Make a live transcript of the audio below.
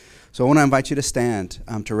So I want to invite you to stand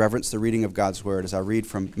to reverence the reading of God's word as I read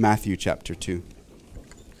from Matthew chapter 2.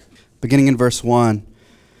 Beginning in verse 1.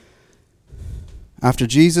 After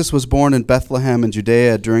Jesus was born in Bethlehem in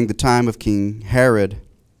Judea during the time of King Herod,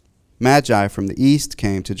 Magi from the east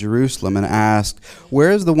came to Jerusalem and asked,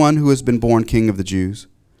 "Where is the one who has been born King of the Jews?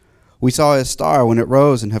 We saw his star when it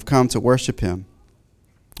rose and have come to worship him."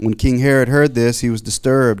 When King Herod heard this, he was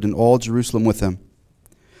disturbed, and all Jerusalem with him.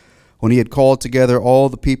 When he had called together all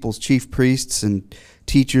the people's chief priests and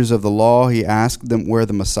teachers of the law, he asked them where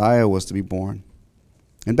the Messiah was to be born.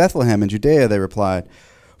 "In Bethlehem in Judea," they replied,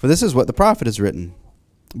 "for this is what the prophet has written.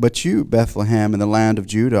 But you, Bethlehem, in the land of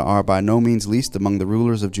Judah, are by no means least among the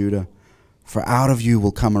rulers of Judah. For out of you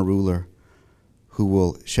will come a ruler who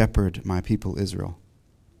will shepherd my people Israel."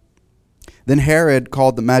 Then Herod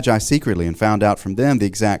called the Magi secretly and found out from them the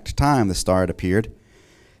exact time the star had appeared.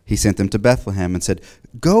 He sent them to Bethlehem and said,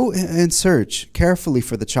 "Go and search carefully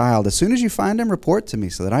for the child. As soon as you find him, report to me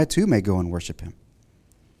so that I too may go and worship him."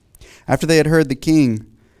 After they had heard the king,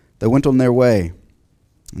 they went on their way.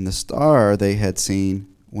 And the star they had seen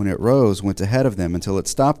when it rose went ahead of them until it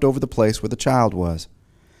stopped over the place where the child was.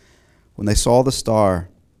 When they saw the star,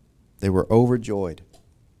 they were overjoyed.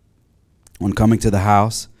 On coming to the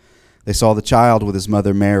house, they saw the child with his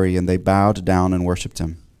mother Mary, and they bowed down and worshipped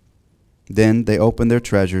him. Then they opened their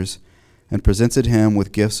treasures and presented him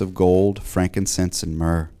with gifts of gold, frankincense, and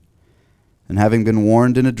myrrh. And having been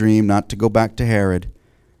warned in a dream not to go back to Herod,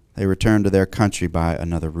 they returned to their country by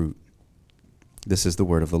another route. This is the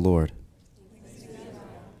word of the Lord.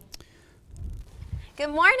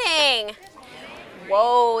 Good morning.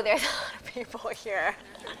 Whoa, there's a lot of people here.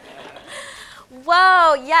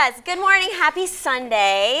 Whoa, yes. Good morning. Happy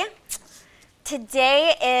Sunday.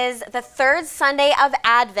 Today is the third Sunday of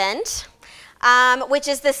Advent, which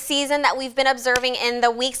is the season that we've been observing in the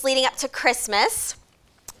weeks leading up to Christmas.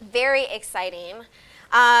 Very exciting.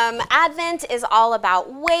 Advent is all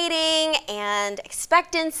about waiting and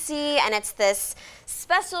expectancy, and it's this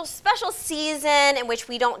special season in which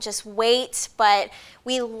we don't just wait, but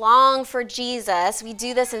we long for Jesus. We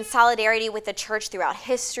do this in solidarity with the church throughout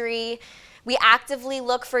history. We actively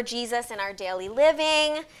look for Jesus in our daily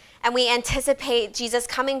living, and we anticipate Jesus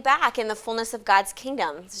coming back in the fullness of God's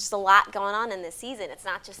kingdom. There's just a lot going on in this season. It's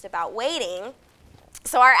not just about waiting.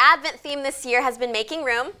 So our Advent theme this year has been making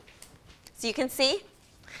room. So you can see,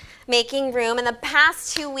 making room. In the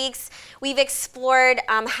past 2 weeks, we've explored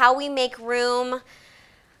how we make room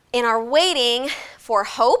in our waiting for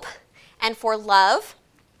hope and for love.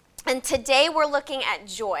 And today we're looking at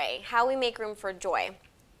joy, how we make room for joy.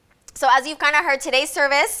 So as you've kind of heard, today's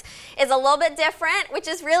service is a little bit different, which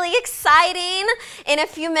is really exciting. In a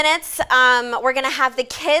few minutes, we're going to have the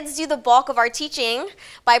kids do the bulk of our teaching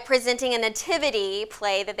by presenting a nativity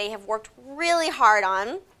play that they have worked really hard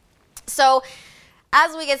on. So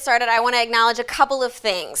as we get started, I want to acknowledge a couple of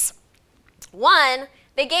things. One,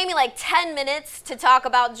 they gave me like 10 minutes to talk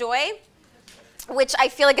about joy, which I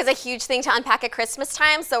feel like is a huge thing to unpack at Christmas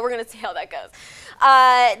time, so we're going to see how that goes.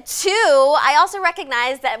 Two, I also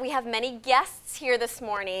recognize that we have many guests here this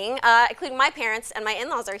morning, including my parents and my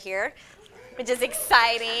in-laws are here, which is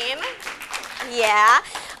exciting. Yeah.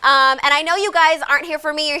 And I know you guys aren't here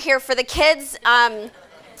for me, you're here for the kids, and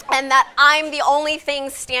that I'm the only thing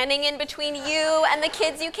standing in between you and the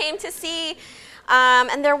kids you came to see.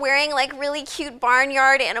 And they're wearing like really cute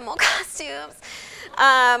barnyard animal costumes.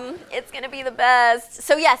 It's going to be the best.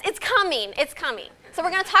 So yes, it's coming. It's coming. So we're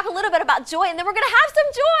going to talk a little bit about joy, and then we're going to have some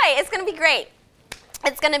joy. It's going to be great.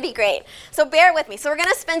 It's going to be great. So bear with me. So we're going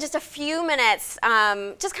to spend just a few minutes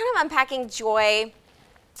just kind of unpacking joy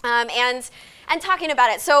and talking about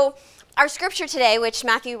it. So our scripture today, which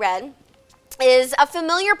Matthew read, is a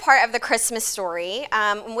familiar part of the Christmas story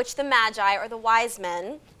in which the Magi, or the wise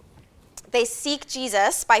men, they seek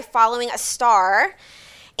Jesus by following a star.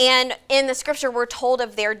 And in the scripture, we're told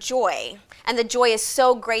of their joy. And the joy is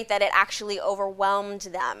so great that it actually overwhelmed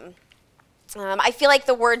them. I feel like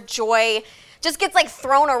the word joy just gets like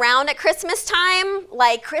thrown around at Christmas time,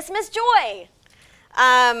 like Christmas joy.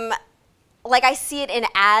 Like I see it in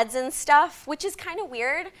ads and stuff, which is kind of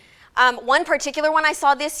weird. One particular one I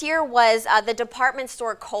saw this year was the department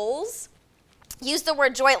store Kohl's. Used the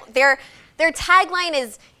word joy. Their tagline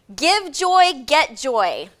is, "Give joy, get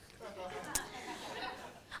joy."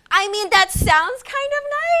 I mean, that sounds kind of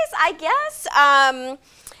nice, I guess,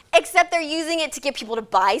 except they're using it to get people to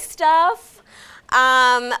buy stuff,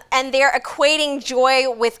 and they're equating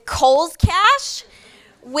joy with Kohl's Cash,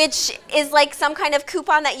 which is like some kind of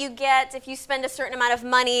coupon that you get if you spend a certain amount of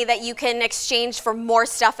money that you can exchange for more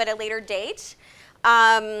stuff at a later date.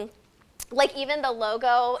 Like even the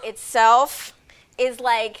logo itself is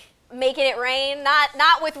like making it rain,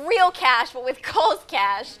 not with real cash, but with Kohl's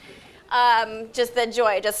Cash. Just the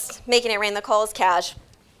joy, just making it rain the Kohl's Cash.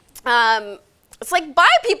 It's like buy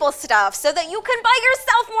people stuff so that you can buy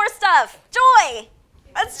yourself more stuff. Joy.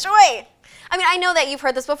 That's joy. I mean, I know that you've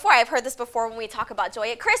heard this before. I've heard this before when we talk about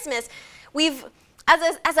joy at Christmas. We've,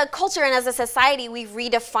 as a culture and as a society, we've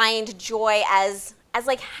redefined joy as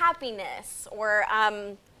like happiness or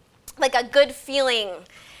like a good feeling.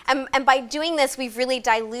 And by doing this, we've really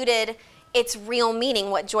diluted its real meaning,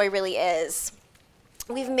 what joy really is.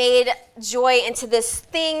 We've made joy into this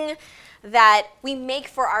thing that we make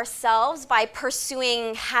for ourselves by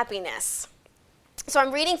pursuing happiness. So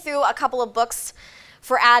I'm reading through a couple of books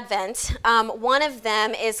for Advent. One of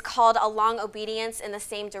them is called A Long Obedience in the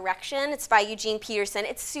Same Direction. It's by Eugene Peterson.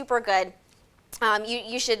 It's super good.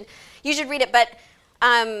 You should read it. But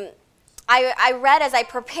I read as I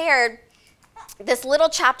prepared this little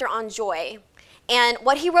chapter on joy. And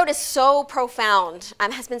what he wrote is so profound,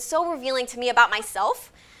 has been so revealing to me about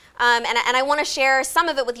myself. And I want to share some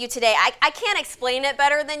of it with you today. I can't explain it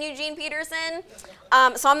better than Eugene Peterson,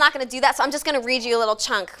 so I'm not going to do that. So I'm just going to read you a little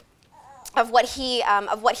chunk of what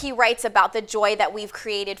he writes about the joy that we've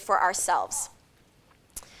created for ourselves.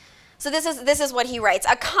 So this is what he writes.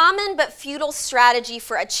 A common but futile strategy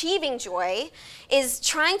for achieving joy is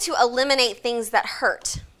trying to eliminate things that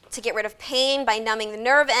hurt, to get rid of pain by numbing the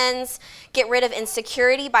nerve ends, get rid of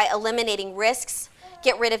insecurity by eliminating risks,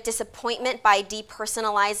 get rid of disappointment by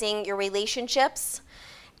depersonalizing your relationships,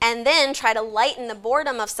 and then try to lighten the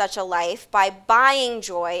boredom of such a life by buying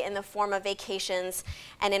joy in the form of vacations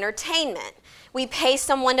and entertainment. We pay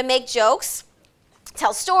someone to make jokes,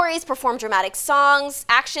 tell stories, perform dramatic songs,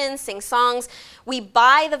 actions, sing songs. We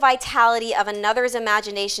buy the vitality of another's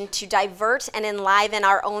imagination to divert and enliven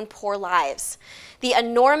our own poor lives. The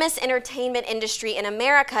enormous entertainment industry in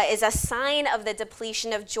America is a sign of the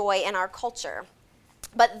depletion of joy in our culture.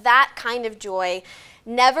 But that kind of joy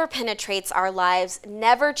never penetrates our lives,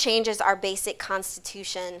 never changes our basic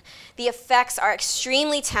constitution. The effects are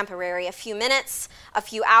extremely temporary, a few minutes, a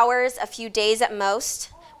few hours, a few days at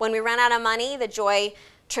most. When we run out of money, the joy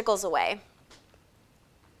trickles away.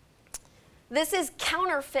 This is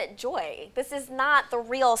counterfeit joy. This is not the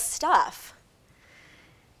real stuff.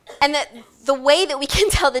 And the way that we can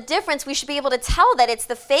tell the difference, we should be able to tell that it's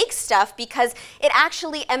the fake stuff because it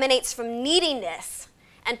actually emanates from neediness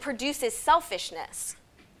and produces selfishness.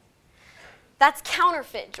 That's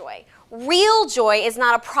counterfeit joy. Real joy is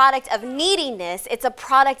not a product of neediness, it's a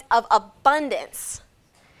product of abundance.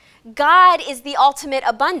 God is the ultimate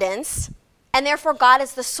abundance, and therefore God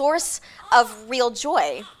is the source of real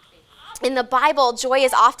joy. In the Bible, joy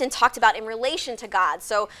is often talked about in relation to God.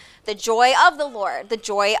 So the joy of the Lord, the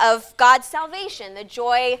joy of God's salvation, the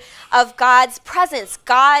joy of God's presence,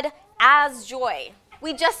 God as joy.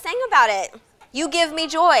 We just sang about it. You give me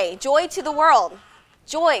joy, joy to the world,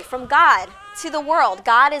 joy from God to the world.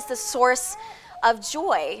 God is the source of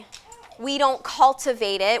joy. We don't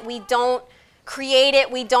cultivate it. We don't create it.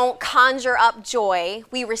 We don't conjure up joy.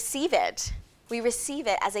 We receive it. We receive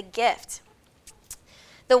it as a gift.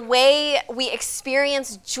 The way we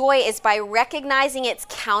experience joy is by recognizing its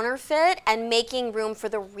counterfeit and making room for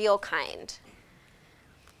the real kind.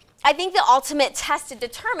 I think the ultimate test to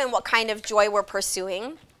determine what kind of joy we're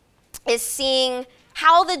pursuing is seeing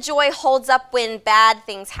how the joy holds up when bad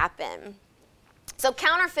things happen. So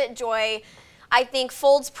counterfeit joy, I think,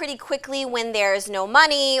 folds pretty quickly when there's no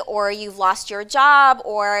money, or you've lost your job,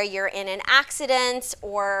 or you're in an accident,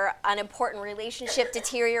 or an important relationship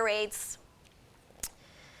deteriorates.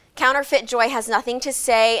 Counterfeit joy has nothing to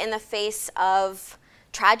say in the face of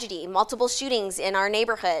tragedy, multiple shootings in our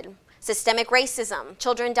neighborhood, systemic racism,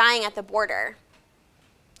 children dying at the border.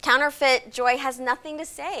 Counterfeit joy has nothing to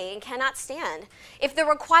say and cannot stand. If the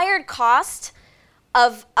required cost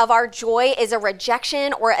of our joy is a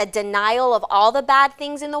rejection or a denial of all the bad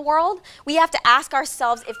things in the world, we have to ask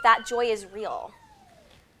ourselves if that joy is real.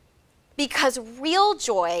 Because real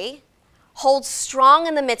joy holds strong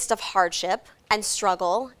in the midst of hardship and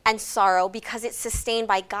struggle and sorrow because it's sustained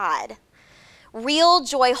by God. Real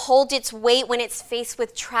joy holds its weight when it's faced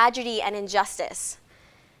with tragedy and injustice.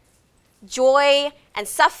 Joy and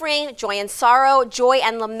suffering, joy and sorrow, joy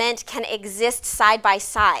and lament can exist side by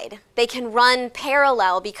side. They can run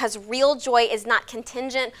parallel because real joy is not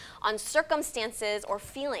contingent on circumstances or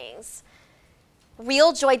feelings.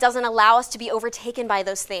 Real joy doesn't allow us to be overtaken by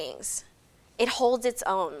those things. It holds its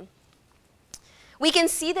own. We can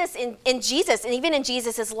see this in Jesus, and even in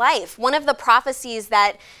Jesus' life. One of the prophecies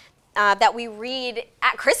that we read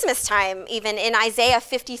at Christmas time, even in Isaiah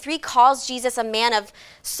 53, calls Jesus a man of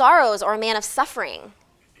sorrows or a man of suffering.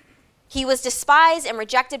 He was despised and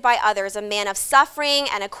rejected by others, a man of suffering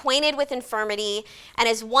and acquainted with infirmity, and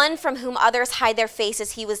as one from whom others hide their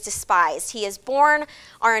faces, he was despised. He has borne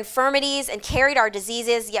our infirmities and carried our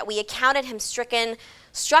diseases, yet we accounted him stricken,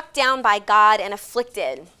 struck down by God, and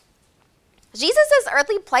afflicted. Jesus'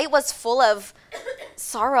 earthly plight was full of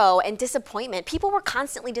sorrow and disappointment. People were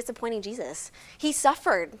constantly disappointing Jesus. He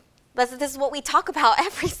suffered. This is what we talk about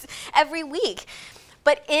every week.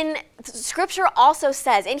 But in Scripture also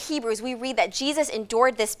says, in Hebrews, we read that Jesus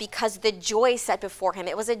endured this because the joy set before him.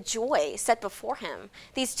 It was a joy set before him.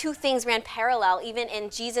 These two things ran parallel even in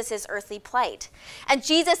Jesus' earthly plight. And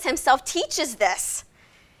Jesus himself teaches this.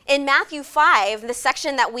 In Matthew 5, the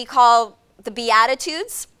section that we call the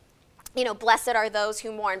Beatitudes, blessed are those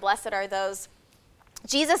who mourn, blessed are those.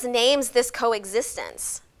 Jesus names this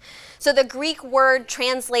coexistence. So the Greek word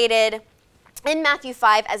translated in Matthew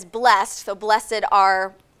 5 as blessed, so blessed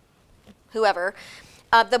are whoever,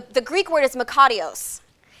 the Greek word is makarios,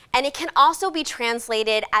 and it can also be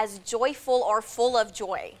translated as joyful or full of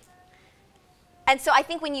joy. And so I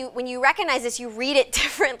think when you recognize this, you read it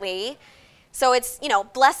differently. So it's,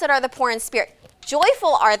 blessed are the poor in spirit.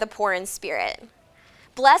 Joyful are the poor in spirit.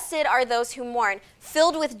 Blessed are those who mourn.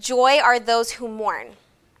 Filled with joy are those who mourn.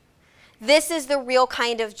 This is the real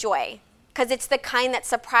kind of joy, because it's the kind that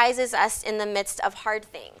surprises us in the midst of hard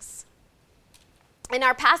things. In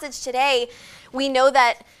our passage today, we know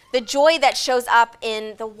that the joy that shows up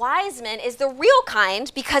in the wise men is the real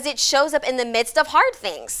kind because it shows up in the midst of hard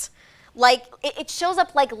things. Like it shows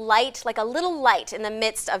up like light, like a little light in the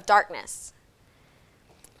midst of darkness.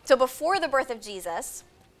 So before the birth of Jesus,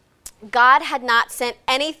 God had not sent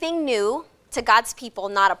anything new to God's people,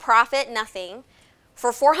 not a prophet, nothing,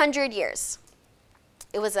 for 400 years.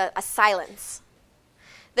 It was a silence.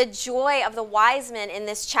 The joy of the wise men in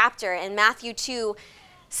this chapter in Matthew 2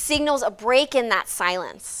 signals a break in that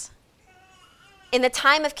silence. In the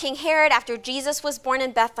time of King Herod, after Jesus was born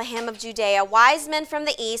in Bethlehem of Judea, wise men from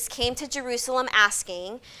the east came to Jerusalem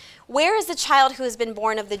asking, "Where is the child who has been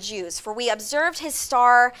born of the Jews? For we observed his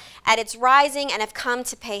star at its rising and have come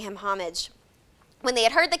to pay him homage." When they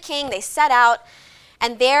had heard the king, they set out,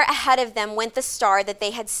 and there ahead of them went the star that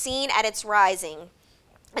they had seen at its rising,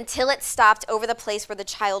 until it stopped over the place where the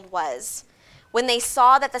child was. When they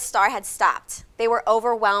saw that the star had stopped, they were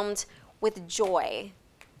overwhelmed with joy.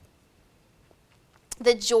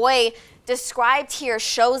 The joy described here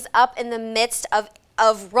shows up in the midst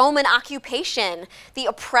of Roman occupation, the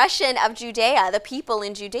oppression of Judea, the people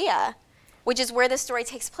in Judea, which is where this story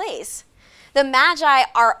takes place. The Magi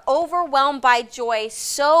are overwhelmed by joy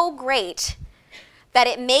so great that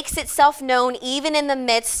it makes itself known even in the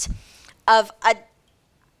midst of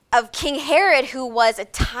King Herod, who was a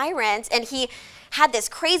tyrant, and he had this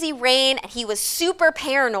crazy reign, and he was super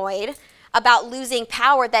paranoid about losing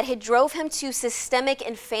power that had drove him to systemic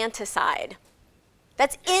infanticide.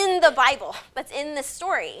 That's in the Bible. That's in the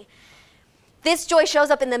story. This joy shows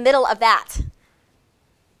up in the middle of that.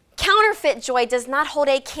 Counterfeit joy does not hold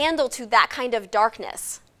a candle to that kind of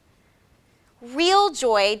darkness. Real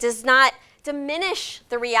joy does not diminish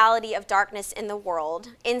the reality of darkness in the world.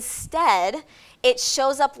 Instead, it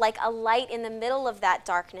shows up like a light in the middle of that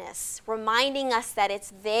darkness, reminding us that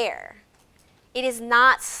it's there. It is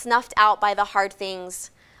not snuffed out by the hard things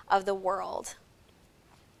of the world.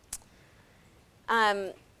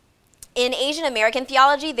 In Asian American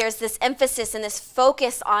theology, there's this emphasis and this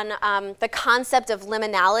focus on the concept of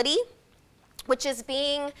liminality, which is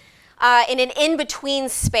being in an in-between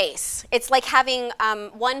space. It's like having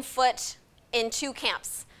 1 foot in 2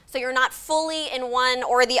 camps. So you're not fully in one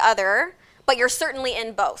or the other, but you're certainly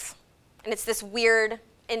in both. And it's this weird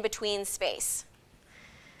in-between space.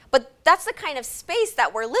 But that's the kind of space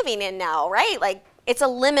that we're living in now, right? Like, it's a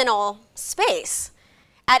liminal space.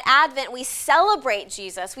 At Advent, we celebrate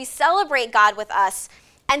Jesus. We celebrate God with us.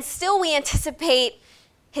 And still we anticipate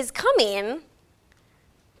his coming.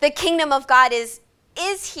 The kingdom of God is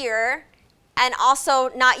here and also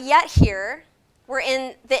not yet here. We're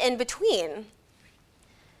in the in-between.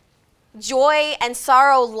 Joy and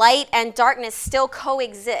sorrow, light and darkness still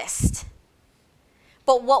coexist.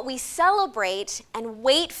 But what we celebrate and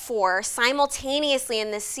wait for simultaneously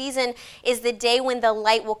in this season is the day when the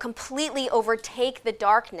light will completely overtake the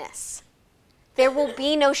darkness. There will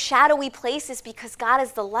be no shadowy places because God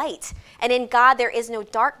is the light, and in God there is no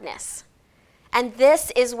darkness. And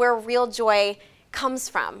this is where real joy comes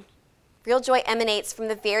from. Real joy emanates from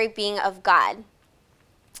the very being of God.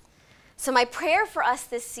 So my prayer for us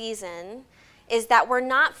this season is that we're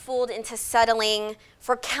not fooled into settling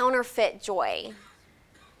for counterfeit joy,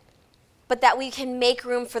 but that we can make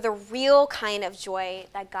room for the real kind of joy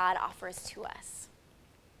that God offers to us.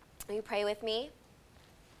 Will you pray with me?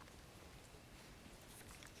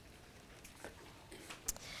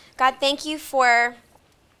 God, thank you for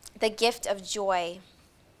the gift of joy.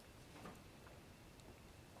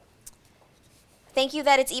 Thank you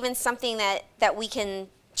that it's even something that we can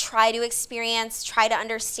try to experience, try to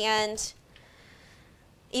understand,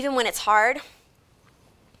 even when it's hard.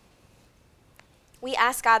 We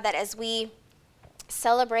ask, God, that as we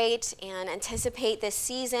celebrate and anticipate this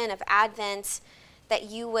season of Advent, that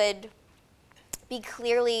you would be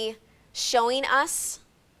clearly showing us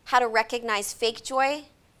how to recognize fake joy,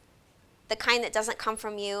 the kind that doesn't come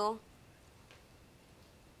from you.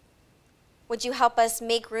 Would you help us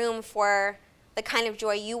make room for the kind of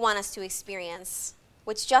joy you want us to experience,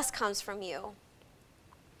 which just comes from you?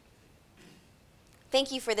 Thank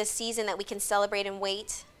you for this season that we can celebrate and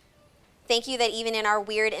wait. Thank you that even in our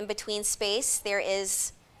weird in-between space,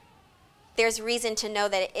 there's reason to know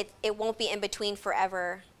that it won't be in between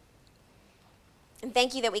forever. And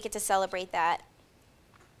thank you that we get to celebrate that.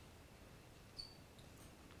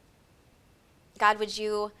 God, would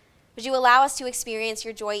you allow us to experience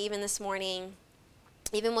your joy even this morning,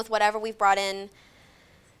 even with whatever we've brought in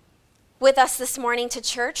with us this morning to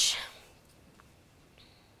church?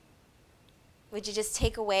 Would you just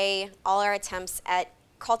take away all our attempts at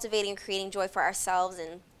cultivating and creating joy for ourselves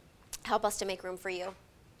and help us to make room for you?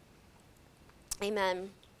 Amen.